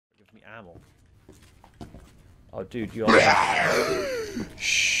ammo. Oh, dude, you all have...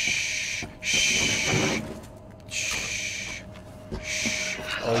 Shh. Shh. Shh. Shh.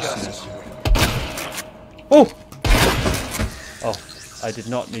 Oh, he sees. Oh! Oh, I did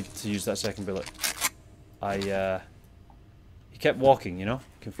not need to use that second bullet. He kept walking, you know?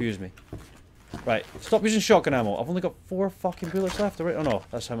 Confused me. Right, stop using shotgun ammo. I've only got 4 fucking bullets left. Right? Oh no,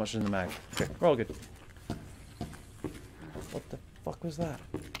 that's how much is in the mag. Okay, we're all good. What the fuck was that?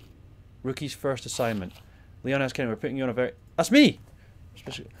 Rookie's first assignment. Leon S. Kenny, we're putting you on a very... That's me!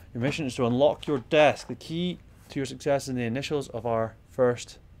 Your mission is to unlock your desk. The key to your success is in the initials of our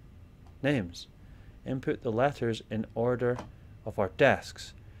first names. Input the letters in order of our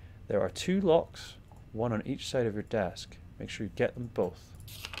desks. There are 2 locks, 1 on each side of your desk. Make sure you get them both.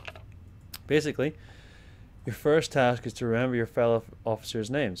 Basically, your first task is to remember your fellow officers'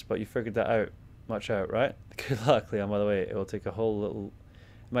 names, but you figured that out, right? Good luck, Leon. By the way, it will take it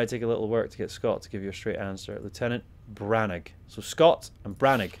might take a little work to get Scott to give you a straight answer. Lieutenant Brannig. So Scott and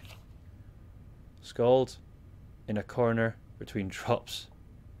Brannig. Scald in a corner between drops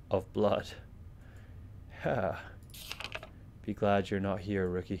of blood. Ha. Be glad you're not here,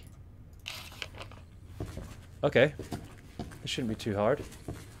 rookie. Okay. This shouldn't be too hard.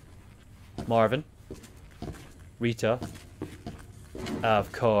 Marvin. Rita.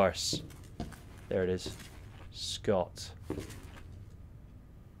 Of course. There it is. Scott.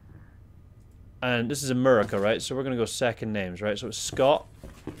 And this is America, right? So we're going to go second names, right? So it's Scott.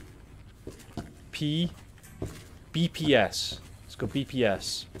 P. BPS. Let's go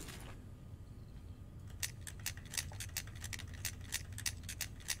BPS.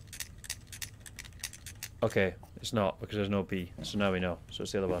 Okay, it's not because there's no B. So now we know. So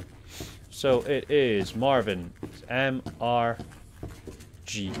it's the other one. So it is Marvin. It's MRG.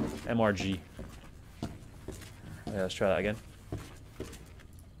 MRG. Yeah, let's try that again.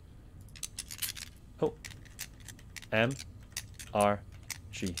 Oh. MRG.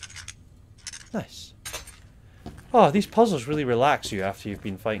 Nice. Oh, these puzzles really relax you after you've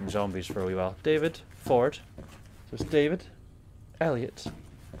been fighting zombies for a wee while. David Ford. So it's David. Elliot.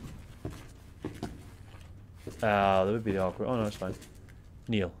 That would be the awkward. Oh no, it's fine.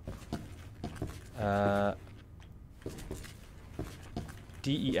 Neil.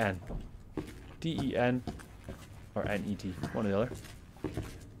 D-E-N. D-E-N. Or N-E-T. One or the other.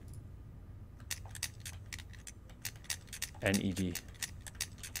 N-E-D.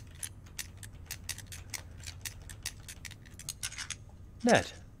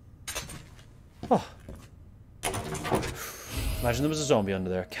 Ned. Oh. Imagine there was a zombie under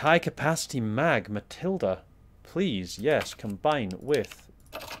there. High capacity mag. Matilda. Please, yes, combine with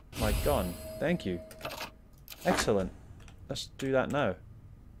my gun. Thank you. Excellent. Let's do that now.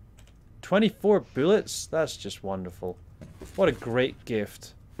 24 bullets? That's just wonderful. What a great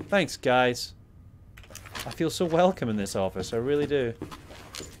gift. Thanks, guys. I feel so welcome in this office. I really do.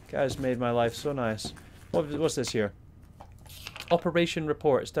 Guys made my life so nice. What's this here? Operation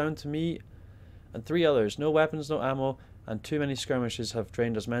report. It's down to me and 3 others. No weapons, no ammo, and too many skirmishes have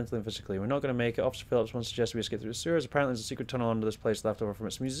drained us mentally and physically. We're not going to make it. Officer Phillips once suggested we escape through the sewers. Apparently there's a secret tunnel under this place left over from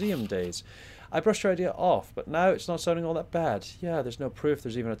its museum days. I brushed your idea off, but now it's not sounding all that bad. Yeah, there's no proof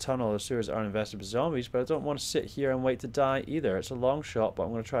there's even a tunnel or the sewers aren't infested with zombies, but I don't want to sit here and wait to die either. It's a long shot, but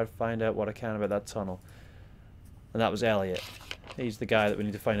I'm going to try to find out what I can about that tunnel. And that was Elliot. He's the guy that we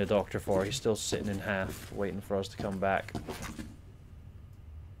need to find a doctor for. He's still sitting in half, waiting for us to come back.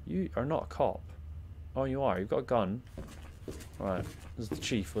 You are not a cop. Oh, you are. You've got a gun. Alright. This is the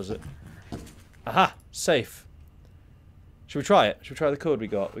chief, was it? Aha! Safe. Should we try it? Should we try the code we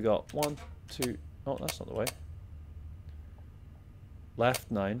got? We got 1, 2... Oh, that's not the way. Left,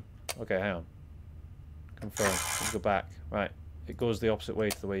 9. Okay, hang on. Confirm. Let's go back. Right. It goes the opposite way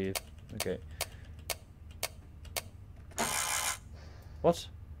to the way you... Okay. What?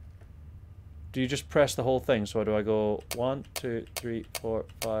 Do you just press the whole thing? So do I go 1, 2, 3, 4,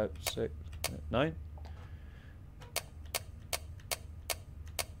 5, 6, 9?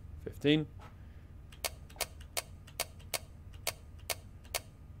 15.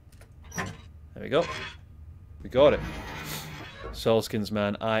 There we go. We got it. Soulskins,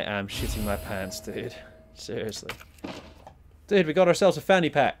 man, I am shitting my pants, dude. Seriously. Dude, we got ourselves a fanny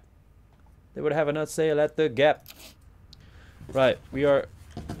pack. They would have a nut sale at the Gap. Right, we are...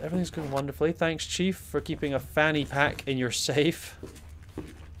 Everything's going wonderfully. Thanks, Chief, for keeping a fanny pack in your safe.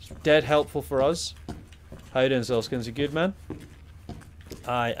 It's dead helpful for us. How you doing, Soulskins? You good, man?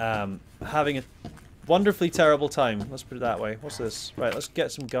 I am having a wonderfully terrible time. Let's put it that way. What's this? Right, let's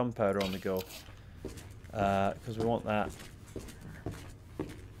get some gunpowder on the go. Because we want that.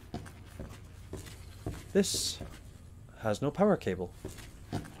 This has no power cable.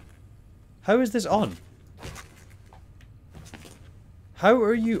 How is this on? How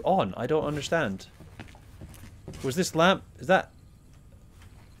are you on? I don't understand. Was this lamp... Is that...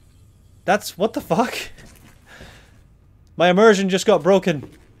 That's... What the fuck? My immersion just got broken.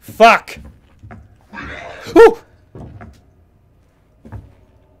 Fuck! Woo!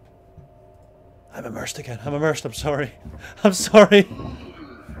 I'm immersed again. I'm immersed. I'm sorry. I'm sorry.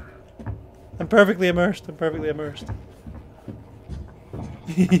 I'm perfectly immersed. I'm perfectly immersed.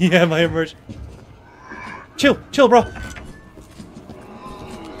 Yeah, my immersion. Chill. Chill, bro.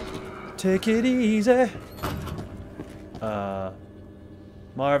 Take it easy.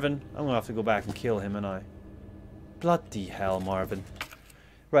 Marvin. I'm gonna have to go back and kill him, and I. Bloody hell, Marvin.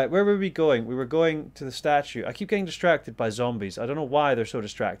 Right, where were we going? We were going to the statue. I keep getting distracted by zombies. I don't know why they're so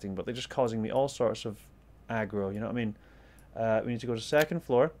distracting, but they're just causing me all sorts of aggro, you know what I mean? We need to go to the second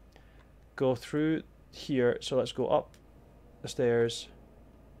floor. Go through here. So let's go up the stairs.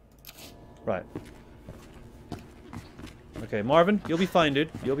 Right. Okay, Marvin, you'll be fine, dude.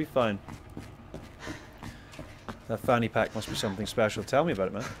 You'll be fine. That fanny pack must be something special. Tell me about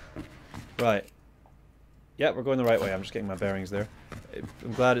it, man. Right. Yeah, we're going the right way. I'm just getting my bearings there.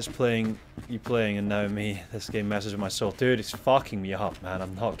 I'm glad it's playing, you playing, and now me. This game messes with my soul. Dude, it's fucking me up, man.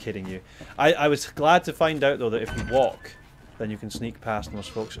 I'm not kidding you. I was glad to find out, though, that if you walk, then you can sneak past most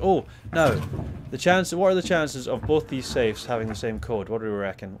folks. Oh, now, the chance. What are the chances of both these safes having the same code? What do we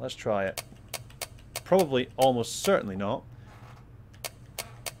reckon? Let's try it. Probably, almost certainly not.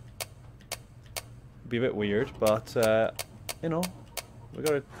 Be a bit weird, but, you know, we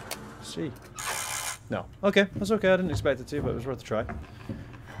gotta see. No. Okay, that's okay. I didn't expect it to, but it was worth a try.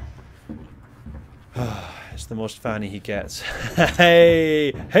 It's the most fanny he gets.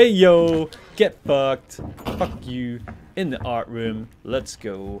 Hey! Hey, yo! Get fucked. Fuck you. In the art room. Let's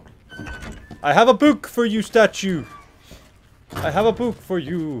go. I have a book for you, statue! I have a book for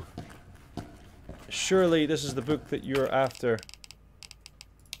you. Surely this is the book that you're after.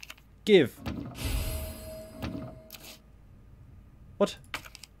 Give. What?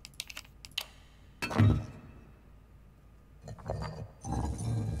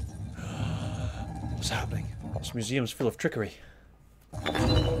 What's happening? This museum's full of trickery.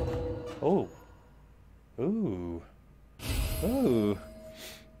 Oh. Ooh. Ooh.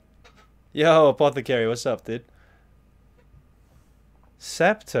 Yo, apothecary, what's up, dude?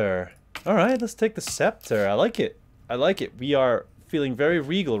 Scepter. Alright, let's take the scepter. I like it. I like it. We are feeling very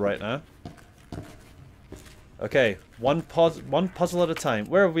regal right now. Okay, one puzzle at a time.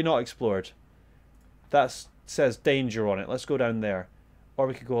 Where have we not explored? That says danger on it. Let's go down there. Or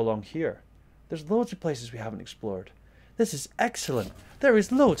we could go along here. There's loads of places we haven't explored. This is excellent. There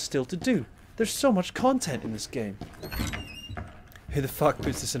is loads still to do. There's so much content in this game. Who the fuck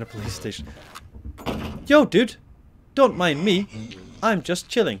puts this in a police station? Yo, dude. Don't mind me. I'm just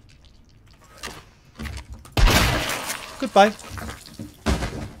chilling. Goodbye.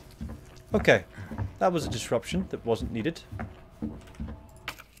 Okay. That was a disruption that wasn't needed.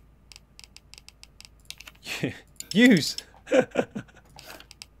 Use!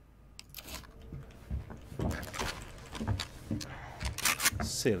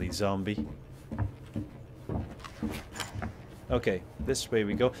 Silly zombie. Okay, this way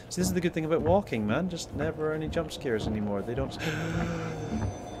we go. So this is the good thing about walking, man. Just never any jump scares anymore. They don't...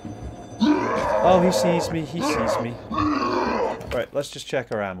 Oh, he sees me. He sees me. Right, let's just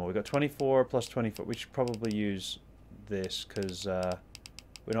check our ammo. We've got 24 plus 24. We should probably use this, because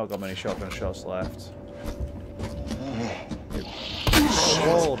we've not got many shotgun shots left.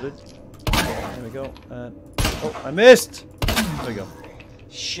 Oh, dude. There we go. Oh, I missed! There we go.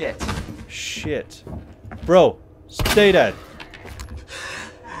 Shit. Shit. Bro, stay dead.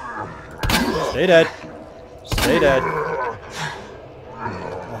 Stay dead. Stay dead. Oh,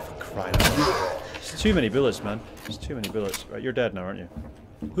 for crying out loud. There's too many bullets, man. There's too many bullets. Right, you're dead now, aren't you?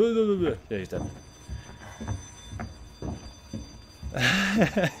 Yeah, he's dead.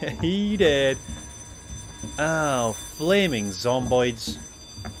 He dead. Oh, flaming zomboids.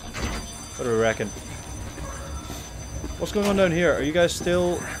 What do we reckon? What's going on down here? Are you guys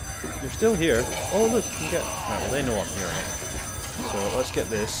still... You're still here. Oh, look, you can get... Right, well, they know I'm here. So, let's get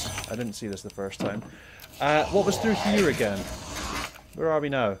this. I didn't see this the first time. What was through here again? Where are we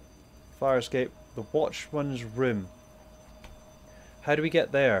now? Fire escape. The watchman's room. How do we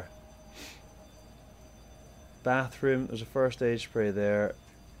get there? Bathroom. There's a first aid spray there.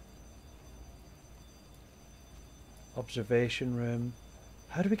 Observation room.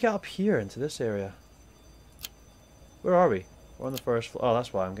 How do we get up here into this area? Where are we? We're on the first floor. Oh,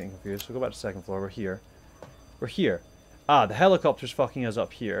 that's why I'm getting confused. So go back to the second floor. We're here. We're here. Ah, the helicopter's fucking us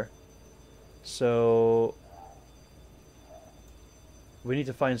up here. So... We need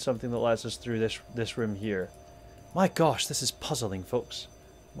to find something that lets us through this room here. My gosh, this is puzzling, folks.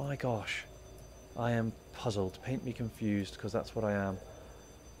 My gosh. I am puzzled. Paint me confused, because that's what I am.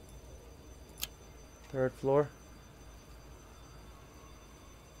 3rd floor.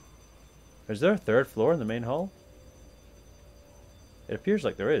 Is there a 3rd floor in the main hall? It appears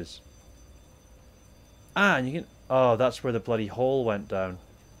like there is. Ah, and you can... Oh, that's where the bloody hole went down.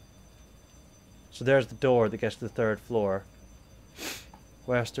 So there's the door that gets to the 3rd floor.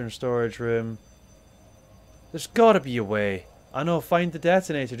 Western storage room. There's gotta be a way. I know, find the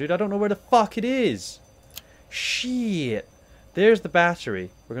detonator, dude. I don't know where the fuck it is. Shit. There's the battery.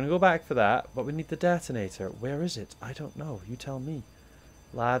 We're gonna go back for that, but we need the detonator. Where is it? I don't know. You tell me.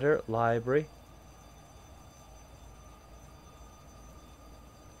 Ladder, library.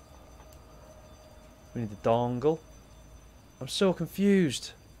 We need the dongle. I'm so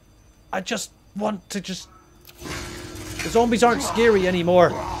confused. I just want to just... The zombies aren't scary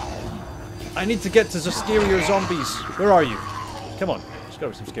anymore. I need to get to the scarier zombies. Where are you? Come on. There's gotta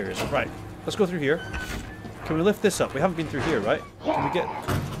be some scarier stuff. Right. Let's go through here. Can we lift this up? We haven't been through here, right? Can we get...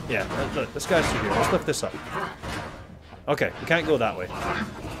 Yeah, look, this guy's through here. Let's lift this up. Okay, we can't go that way.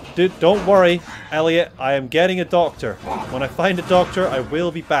 Dude, don't worry, Elliot. I am getting a doctor. When I find a doctor, I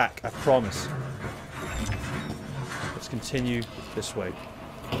will be back. I promise. Let's continue this way.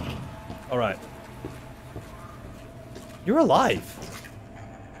 Alright. You're alive.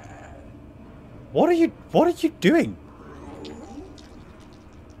 What are you doing?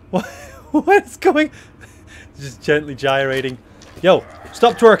 What is going... Just gently gyrating. Yo,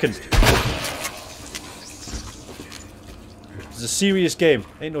 stop twerking. This is a serious game.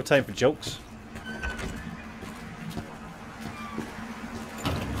 Ain't no time for jokes.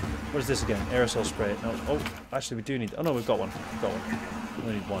 What is this again? Aerosol spray. No. Oh, actually we do need... Oh no, we've got one. We've got one. We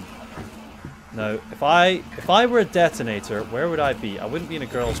only need one. Now, if I were a detonator, where would I be? I wouldn't be in a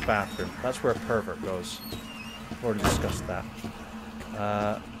girl's bathroom. That's where a pervert goes. We've already discussed that.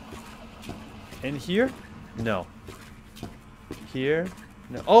 In here? No. Here?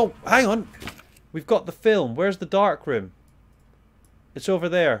 No. Oh, hang on! We've got the film. Where's the dark room? It's over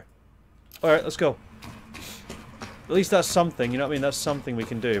there. Alright, let's go. At least that's something, you know what I mean? That's something we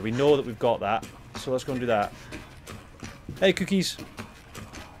can do. We know that we've got that. So let's go and do that. Hey, cookies!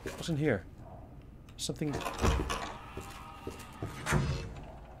 What's in here? Something...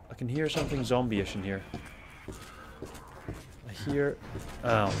 I can hear something zombie-ish in here. I hear...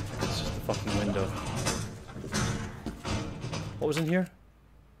 Oh, it's just the fucking window. What was in here?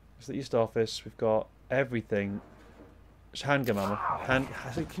 It's the East Office. We've got everything. There's handgun ammo. I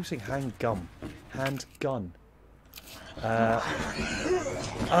keep saying handgun. Handgun. Oh,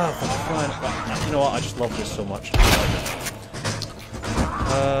 for crying... You know what? I just love this so much.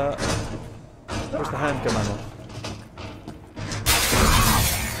 Where's the handgun ammo?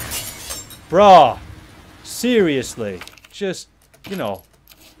 Bruh! Seriously! Just, you know,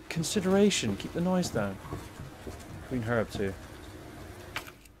 consideration. Keep the noise down. Green herb too.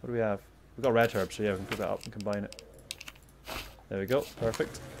 What do we have? We've got red herb, so yeah, we can pick that up and combine it. There we go.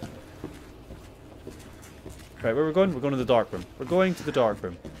 Perfect. Right, where are we going? We're going to the dark room. We're going to the dark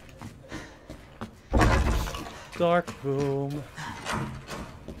room. Dark room.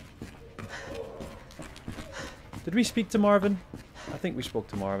 Did we speak to Marvin? I think we spoke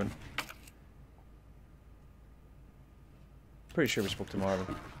to Marvin. Pretty sure we spoke to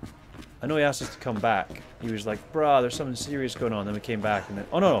Marvin. I know he asked us to come back. He was like, bruh, there's something serious going on. Then we came back and then...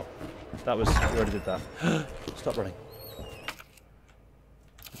 Oh, no, no. That was... We already did that. Stop running.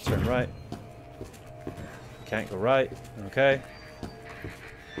 Let's turn right. Can't go right. Okay.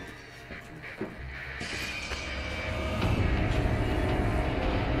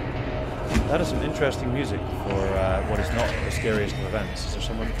 That is some interesting music for what is not the scariest of events. Is there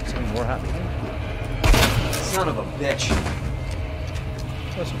something more happening? Son of a bitch.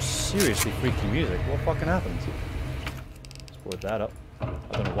 That's some seriously freaky music. What fucking happened? Let's board that up. I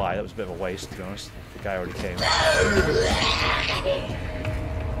don't know why. That was a bit of a waste, to be honest. The guy already came.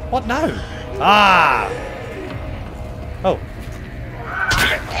 What now? Ah! Oh.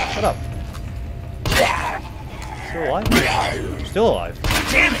 Shut up. Still alive? Still alive?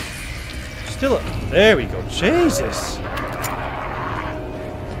 Damn it! Still alive. There we go. Jesus!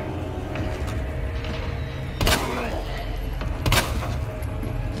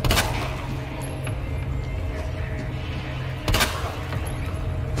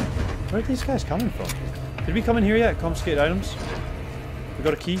 Where are these guys coming from? Did we come in here yet? Confiscate items? We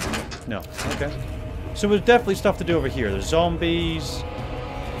got a key? No. Okay. So there's definitely stuff to do over here. There's zombies.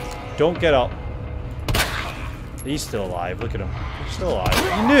 Don't get up. He's still alive. Look at him. He's still alive.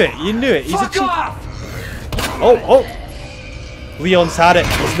 You knew it. You knew it. He's a cheat. Oh, oh. Leon's had it.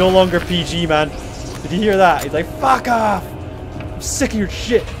 It's no longer PG, man. Did you hear that? He's like, fuck off! I'm sick of your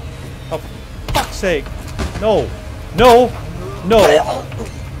shit. Oh, for fuck's sake. No. No. No.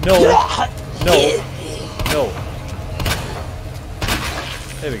 No. No. No.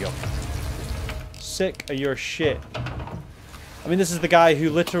 There we go. Sick of your shit. I mean, this is the guy who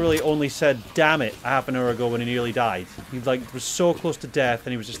literally only said, damn it, half an hour ago when he nearly died. He, like, was so close to death,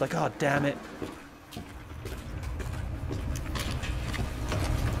 and he was just like, oh, damn it.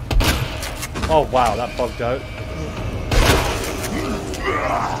 Oh, wow, that bugged out.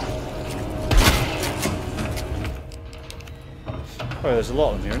 Oh, there's a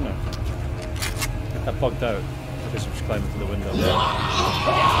lot of them here, isn't there? That bugged out. I guess I'm just climbing through the window.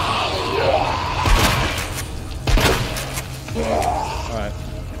 Alright,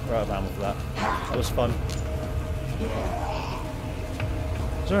 we're out of ammo for that. That was fun.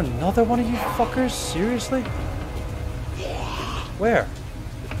 Is there another one of you fuckers? Seriously? Where?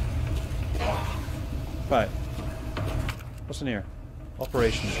 Right. What's in here?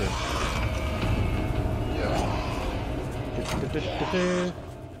 Operations room.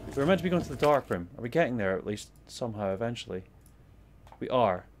 We were meant to be going to the dark room. Are we getting there at least somehow eventually? We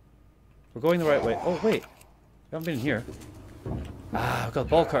are. We're going the right way. Oh, wait. We haven't been in here. Ah, I've got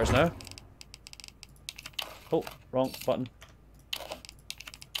ball cards now. Oh, wrong button.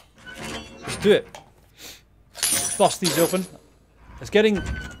 Let's do it. Bust these open. It's getting...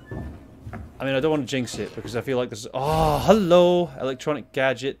 I mean, I don't want to jinx it because I feel like this is... Oh, hello! Electronic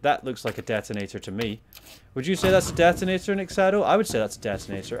gadget. That looks like a detonator to me. Would you say that's a detonator, Nixado? I would say that's a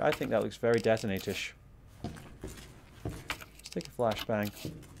detonator. I think that looks very detonatish. Let's take a flashbang.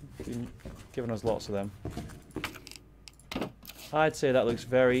 Been giving us lots of them. I'd say that looks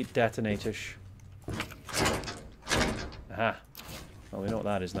very detonatish. Aha. Well, we know what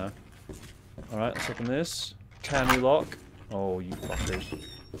that is now. Alright, let's open this. Can we lock? Oh, you fuckers.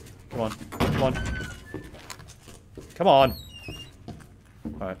 Come on. Come on. Come on!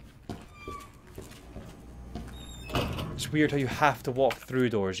 Alright. It's weird how you have to walk through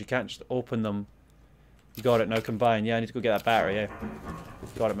doors. You can't just open them. You got it, now combine. Yeah, I need to go get that battery, yeah.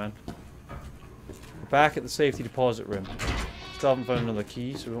 Got it, man. We're back at the safety deposit room. Still haven't found another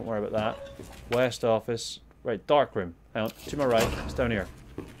key, so we won't worry about that. West office. Right, dark room. Hang on, to my right. It's down here.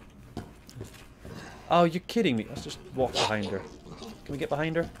 Oh, you're kidding me. Let's just walk behind her. Can we get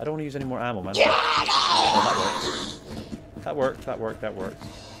behind her? I don't want to use any more ammo, man. Oh, that worked. That worked. That worked.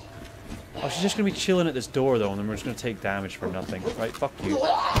 Oh, she's just going to be chilling at this door, though, and then we're just going to take damage for nothing. Right, fuck you.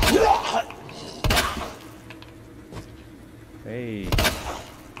 Hey.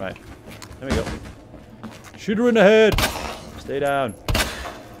 Right. There we go. Shoot her in the head! Stay down.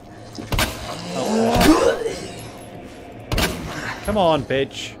 Oh. Come on,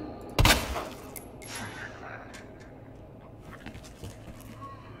 bitch.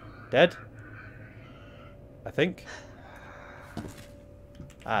 Dead? I think.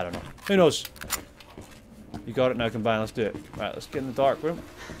 I don't know. Who knows? You got it now, combine. Let's do it. Right, let's get in the dark room.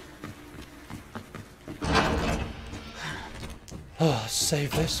 Oh,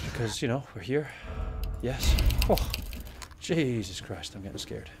 save this because, you know, we're here. Yes. Oh, Jesus Christ, I'm getting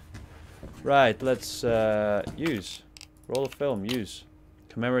scared. Right, let's use. Roll of film, use.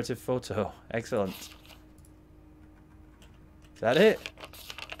 Commemorative photo. Excellent. Is that it?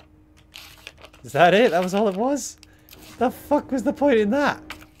 Is that it? That was all it was? The fuck was the point in that?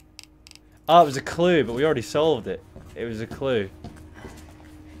 Oh, it was a clue, but we already solved it. It was a clue.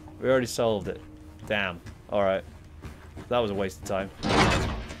 We already solved it. Damn. Alright. That was a waste of time.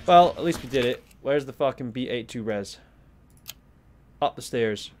 Well, at least we did it. Where's the fucking B82 res? Up the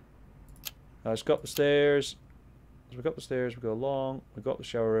stairs. Let's go up the stairs. As we go up the stairs, we go along. We go up the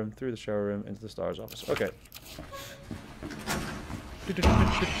shower room, through the shower room, into the STARS office. Okay. You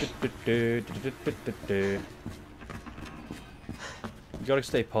gotta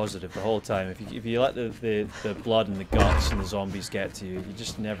stay positive the whole time. If you let the blood and the guts and the zombies get to you, you're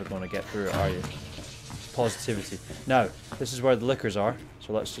just never gonna get through it, are you? Positivity. Now, this is where the lickers are,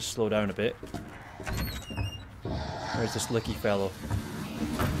 so let's just slow down a bit. Where's this licky fellow?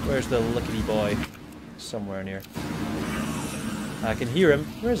 Where's the lickety boy? Somewhere in here. I can hear him.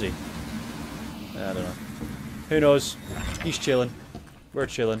 Where is he? I don't know. Who knows? He's chilling. We're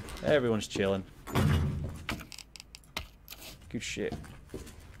chilling. Everyone's chilling. Good shit.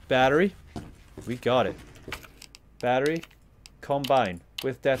 Battery. We got it. Battery. Combine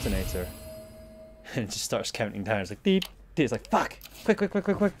with detonator. And it just starts counting down. It's like deep. It's like fuck. Quick, quick, quick,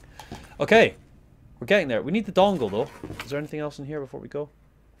 quick, quick. Okay. We're getting there. We need the dongle though. Is there anything else in here before we go?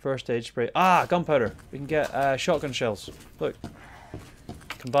 First aid spray. Ah, gunpowder. We can get shotgun shells. Look.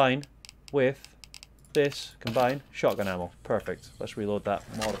 Combine with this, combine, shotgun ammo. Perfect. Let's reload that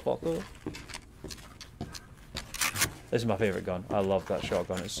motherfucker. This is my favourite gun. I love that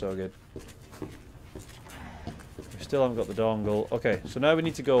shotgun. It's so good. We still haven't got the dongle. Okay, so now we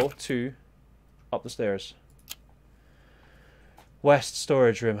need to go to up the stairs. West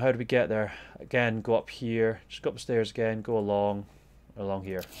storage room. How do we get there? Again, go up here. Just go up the stairs again. Go along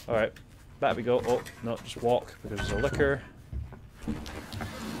here. Alright. Back we go. Oh, no, just walk because there's a liquor. I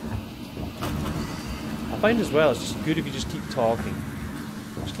find as well, it's just good if you just keep talking.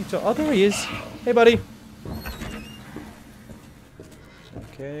 Just keep talking. Oh, there he is. Hey, buddy.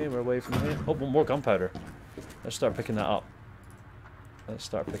 Okay, we're away from here. Oh, more gunpowder. Let's start picking that up. Let's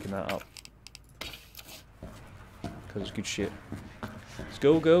start picking that up. Because it's good shit. Let's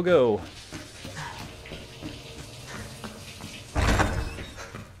go, go, go.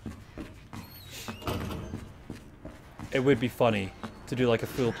 It would be funny to do like a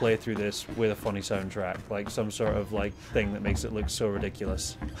full playthrough this with a funny soundtrack. Like some sort of like thing that makes it look so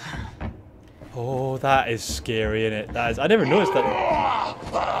ridiculous. Oh, that is scary, isn't it? That is. I never noticed that.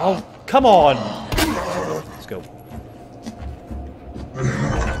 Oh, come on! Let's go.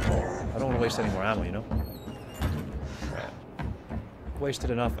 I don't want to waste any more ammo, you know? Right.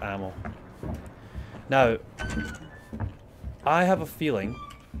 Wasted enough ammo. Now, I have a feeling.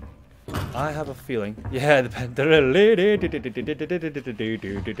 Yeah,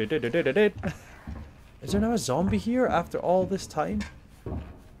 is there now a zombie here after all this time?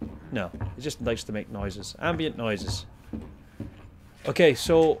 No, it just likes to make noises. Ambient noises. Okay,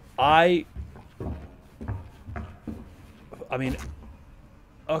 so I mean,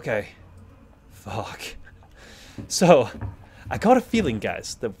 okay. Fuck. So, I got a feeling,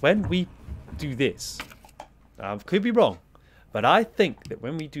 guys, that when we do this, I could be wrong, but I think that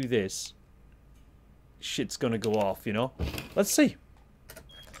when we do this, shit's gonna go off, you know? Let's see.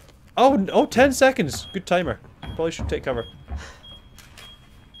 Oh, 10 seconds. Good timer. Probably should take cover.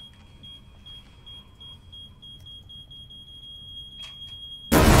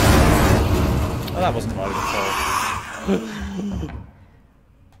 Oh, that wasn't loud at all.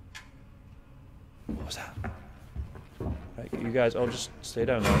 What was that? Right, you guys all just stay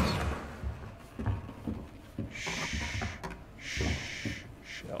down, guys.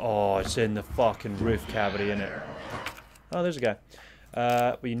 Oh, it's in the fucking roof cavity, innit? Oh, there's a guy.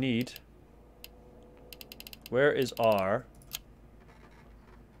 We need... Where's our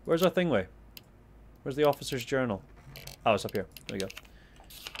thingy? Where's the officer's journal? Oh, it's up here. There we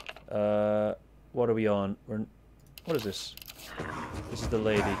go. What are we on? What is this? This is the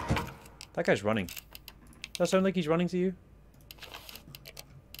lady. That guy's running. Does that sound like he's running to you?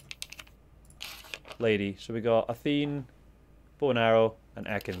 Lady. So we got Athene, bow and arrow, and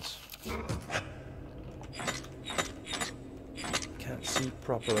Ekans. Can't see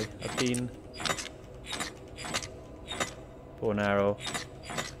properly. Athene, bow and arrow,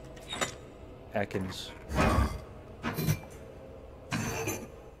 Ekans.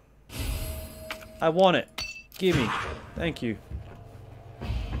 I want it. Give me. Thank you.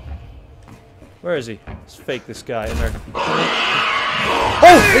 Where is he? Let's fake this guy in there.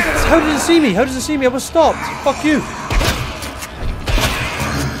 Oh! How did it see me? How does it see me? I was stopped. Fuck you.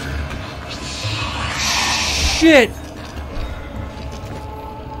 Shit!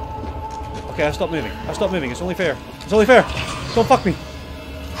 Okay, I stopped moving. I stopped moving. It's only fair. It's only fair. Don't fuck me.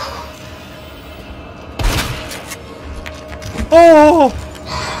 Oh!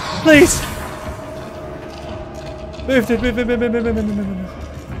 Please! Move.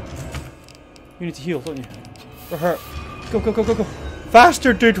 You need to heal, don't you? We're hurt. Go.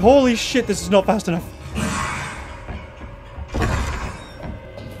 Faster, dude! Holy shit, this is not fast enough.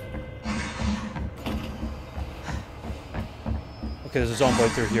 Okay, there's a zombie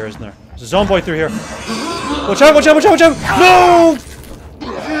through here, isn't there? There's a zombie through here. Watch out! No!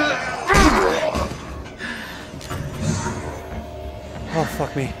 Oh,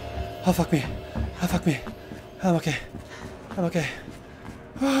 fuck me. I'm okay.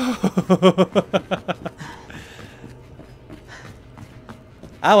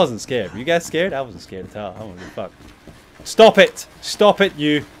 I wasn't scared. Were you guys scared? I wasn't scared at all. I don't give a fuck. Stop it! Stop it,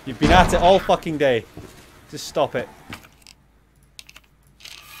 you! You've been at it all fucking day. Just stop it.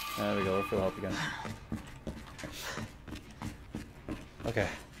 There we go, we're full health again. Okay.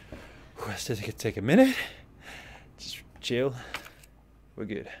 Let's take a minute. Just chill. We're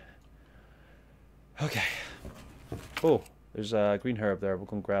good. Okay. Oh, there's a green herb there. We'll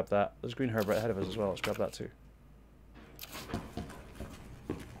go and grab that. There's a green herb right ahead of us as well. Let's grab that too.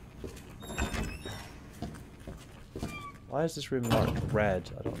 Why is this room marked red?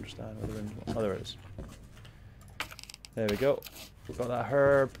 I don't understand. Oh, there it is. There we go. We've got that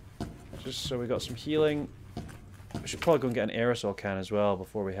herb. Just so we got some healing. We should probably go and get an aerosol can as well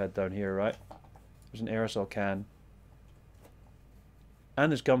before we head down here, right? There's an aerosol can.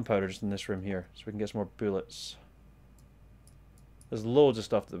 And there's gunpowder just in this room here, so we can get some more bullets. There's loads of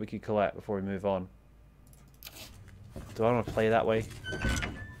stuff that we could collect before we move on. Do I want to play that way?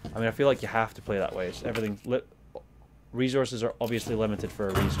 I mean, I feel like you have to play that way. It's everything. Resources are obviously limited for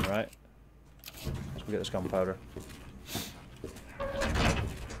a reason, right? So we get this gunpowder.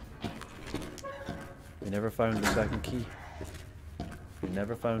 We never found the second key. We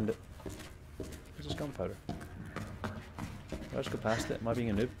never found it. Where's this gunpowder? I'll just go past it. Am I being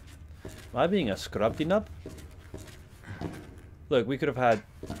a noob? Am I being a scrubby nub? Look, we could have had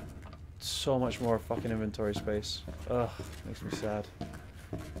so much more fucking inventory space. Ugh, makes me sad.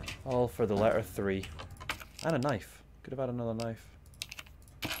 All for the letter 3. And a knife. Could have had another knife.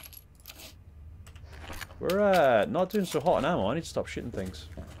 We're not doing so hot on ammo. I need to stop shooting things.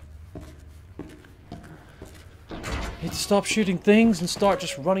 Need to stop shooting things and start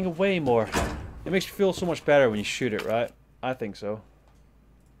just running away more. It makes you feel so much better when you shoot it, right? I think so.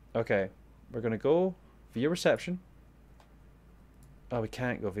 Okay, we're gonna go via reception. Oh, we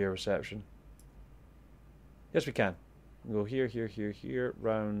can't go via reception. Yes, we can. We'll go here, here, here, here,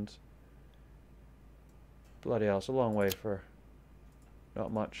 round. Bloody hell, it's a long way for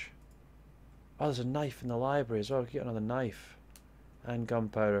not much. Oh, there's a knife in the library as well. We can get another knife. And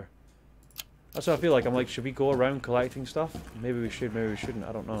gunpowder. That's what I feel like. I'm like, should we go around collecting stuff? Maybe we should, maybe we shouldn't.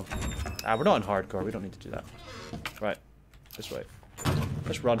 I don't know. Ah, we're not in hardcore. We don't need to do that. Right. This way.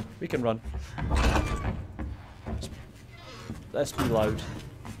 Let's run. We can run. Let's be loud.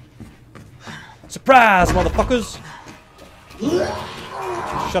 Surprise, motherfuckers!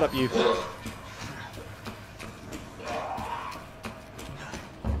 Shut up, you.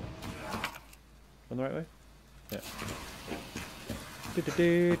 On the right way? Yeah.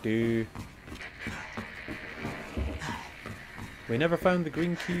 Do-do-do-do. We never found the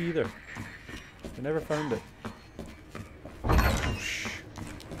green key either. We never found it.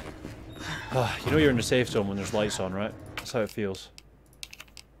 You know you're in the safe zone when there's lights on, right? That's how it feels.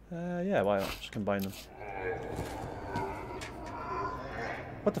 Yeah, why not? Just combine them.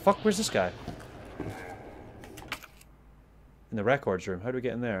 What the fuck? Where's this guy? In the records room. How do we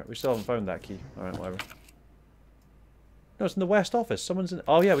get in there? We still haven't found that key. Alright, whatever. No, it's in the west office. Someone's in...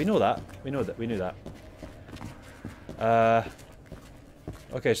 Oh yeah, we know that. We know that. We knew that.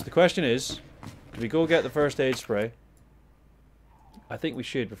 Okay, so the question is... Do we go get the first aid spray? I think we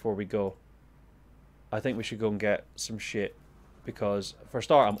should before we go. I think we should go and get some shit. Because, for a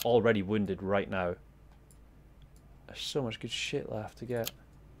start, I'm already wounded right now. There's so much good shit left to get.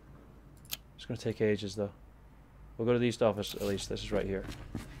 It's going to take ages, though. We'll go to the east office, at least. This is right here.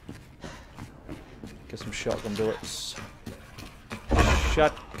 Get some shotgun bullets.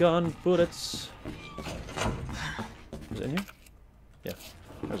 Shotgun bullets. Is it in here? Yeah.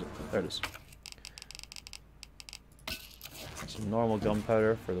 Where's it? There it is. Some normal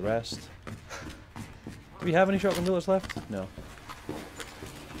gunpowder for the rest. Do we have any shotgun bullets left? No.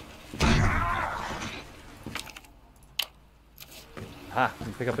 Ah, we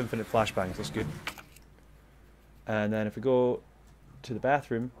can pick up infinite flashbangs. That's good. And then if we go to the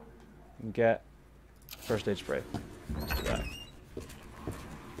bathroom and get first aid spray. Let's do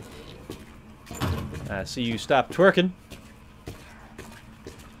that. See you stop twerking.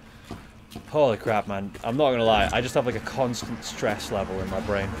 Holy crap, man. I'm not gonna lie. I just have like a constant stress level in my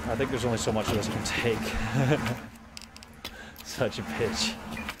brain. I think there's only so much of this can take. Such a bitch.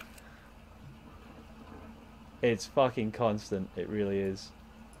 It's fucking constant. It really is.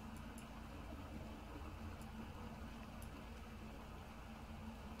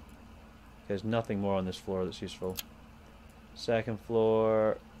 There's nothing more on this floor that's useful. Second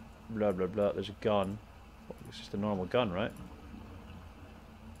floor, blah blah blah. There's a gun. It's just a normal gun, right?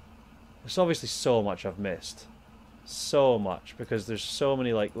 There's obviously so much I've missed. So much, because there's so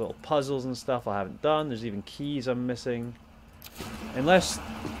many like little puzzles and stuff I haven't done. There's even keys I'm missing. Unless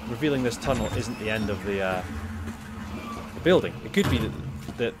revealing this tunnel isn't the end of the building. It could be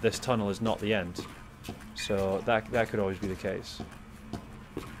that this tunnel is not the end. So that could always be the case.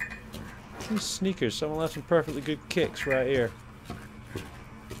 These sneakers, someone left some perfectly good kicks right here.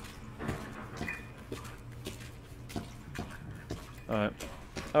 Alright.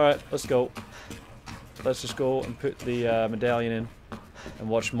 Alright, let's go. Let's just go and put the medallion in and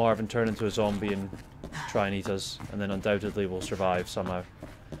watch Marvin turn into a zombie and try and eat us, and then undoubtedly we'll survive somehow.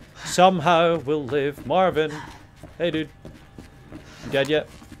 Somehow we'll live. Marvin! Hey dude. You dead yet?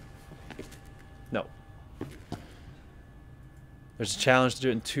 No. There's a challenge to do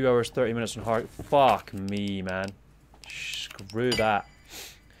it in 2 hours, 30 minutes on hard. Fuck me, man. Screw that.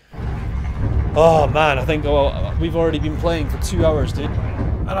 Oh man, I think we've already been playing for 2 hours, dude.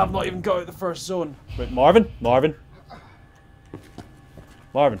 And I've not even got out the first zone. Right, Marvin.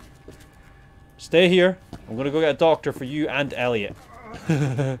 Stay here. I'm gonna go get a doctor for you and Elliot.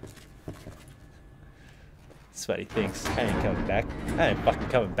 That's what he thinks. I ain't coming back. I ain't fucking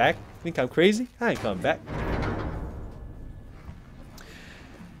coming back. Think I'm crazy? I ain't coming back.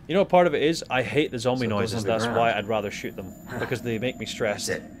 You know what part of it is? I hate the zombie noises. That's why I'd rather shoot them. Because they make me stressed.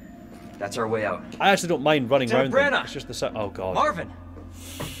 That's it. That's our way out. I actually don't mind running around them. Brenna! It's just the sound. Oh god. Marvin!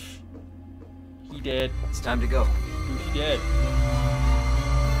 He dead. It's time to go. He dead.